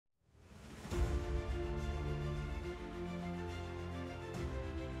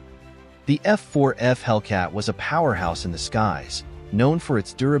The F4F Hellcat was a powerhouse in the skies, known for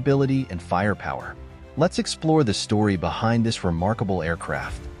its durability and firepower. Let's explore the story behind this remarkable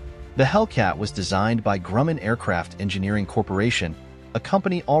aircraft. The Hellcat was designed by Grumman Aircraft Engineering Corporation, a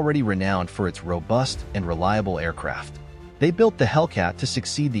company already renowned for its robust and reliable aircraft. They built the Hellcat to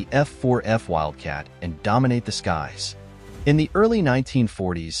succeed the F4F Wildcat and dominate the skies. In the early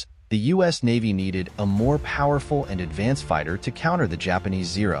 1940s, the U.S. Navy needed a more powerful and advanced fighter to counter the Japanese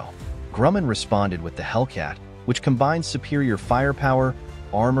Zero. Grumman responded with the Hellcat, which combined superior firepower,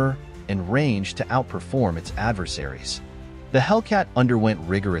 armor, and range to outperform its adversaries. The Hellcat underwent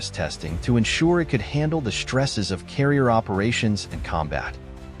rigorous testing to ensure it could handle the stresses of carrier operations and combat.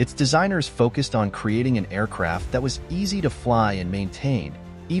 Its designers focused on creating an aircraft that was easy to fly and maintain,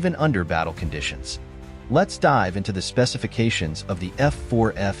 even under battle conditions. Let's dive into the specifications of the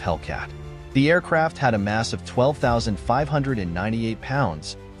F4F Hellcat. The aircraft had a mass of 12,598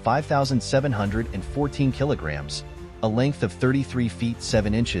 pounds, 5,714 kilograms, a length of 33 feet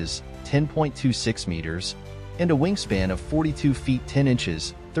 7 inches, 10.26 meters, and a wingspan of 42 feet 10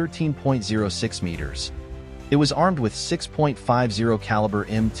 inches, 13.06 meters. It was armed with 6.50 caliber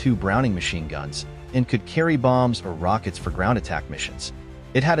M2 Browning machine guns and could carry bombs or rockets for ground attack missions.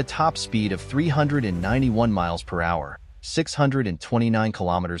 It had a top speed of 391 miles per hour, 629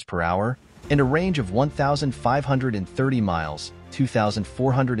 kilometers per hour, and a range of 1,530 miles,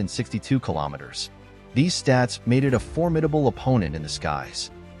 2,462 kilometers. These stats made it a formidable opponent in the skies.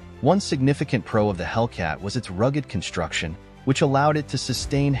 One significant pro of the Hellcat was its rugged construction, which allowed it to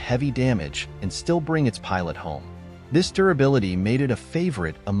sustain heavy damage and still bring its pilot home. This durability made it a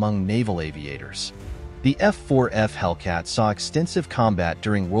favorite among naval aviators. The F4F Hellcat saw extensive combat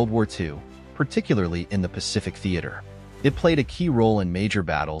during World War II, particularly in the Pacific Theater. It played a key role in major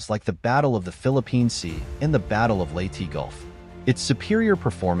battles like the Battle of the Philippine Sea and the Battle of Leyte Gulf. Its superior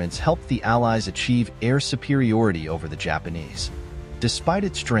performance helped the Allies achieve air superiority over the Japanese. Despite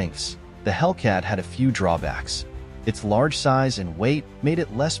its strengths, the Hellcat had a few drawbacks. Its large size and weight made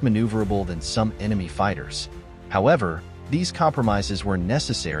it less maneuverable than some enemy fighters. However, these compromises were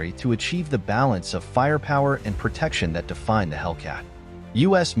necessary to achieve the balance of firepower and protection that defined the Hellcat.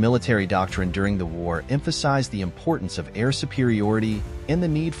 U.S. military doctrine during the war emphasized the importance of air superiority and the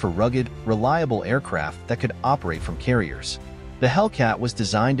need for rugged, reliable aircraft that could operate from carriers. The Hellcat was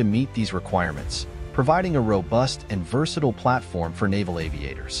designed to meet these requirements, providing a robust and versatile platform for naval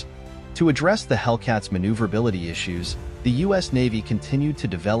aviators. To address the Hellcat's maneuverability issues, the U.S. Navy continued to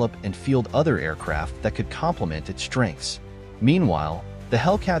develop and field other aircraft that could complement its strengths. Meanwhile, the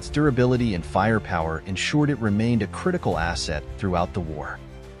Hellcat's durability and firepower ensured it remained a critical asset throughout the war.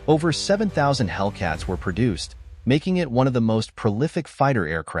 Over 7,000 Hellcats were produced, making it one of the most prolific fighter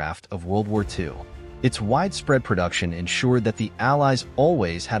aircraft of World War II. Its widespread production ensured that the Allies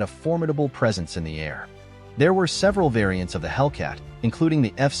always had a formidable presence in the air. There were several variants of the Hellcat, including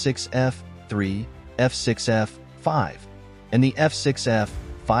the F6F, 3, F6F, 5, and the F6F,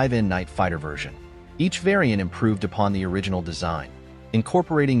 5N night fighter version. Each variant improved upon the original design,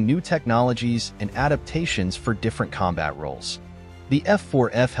 incorporating new technologies and adaptations for different combat roles. The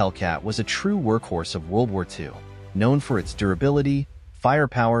F4F Hellcat was a true workhorse of World War II, known for its durability,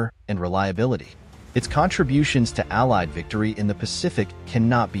 firepower, and reliability. Its contributions to Allied victory in the Pacific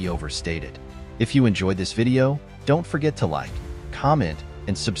cannot be overstated. If you enjoyed this video, don't forget to like, comment,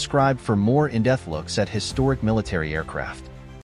 and subscribe for more in-depth looks at historic military aircraft.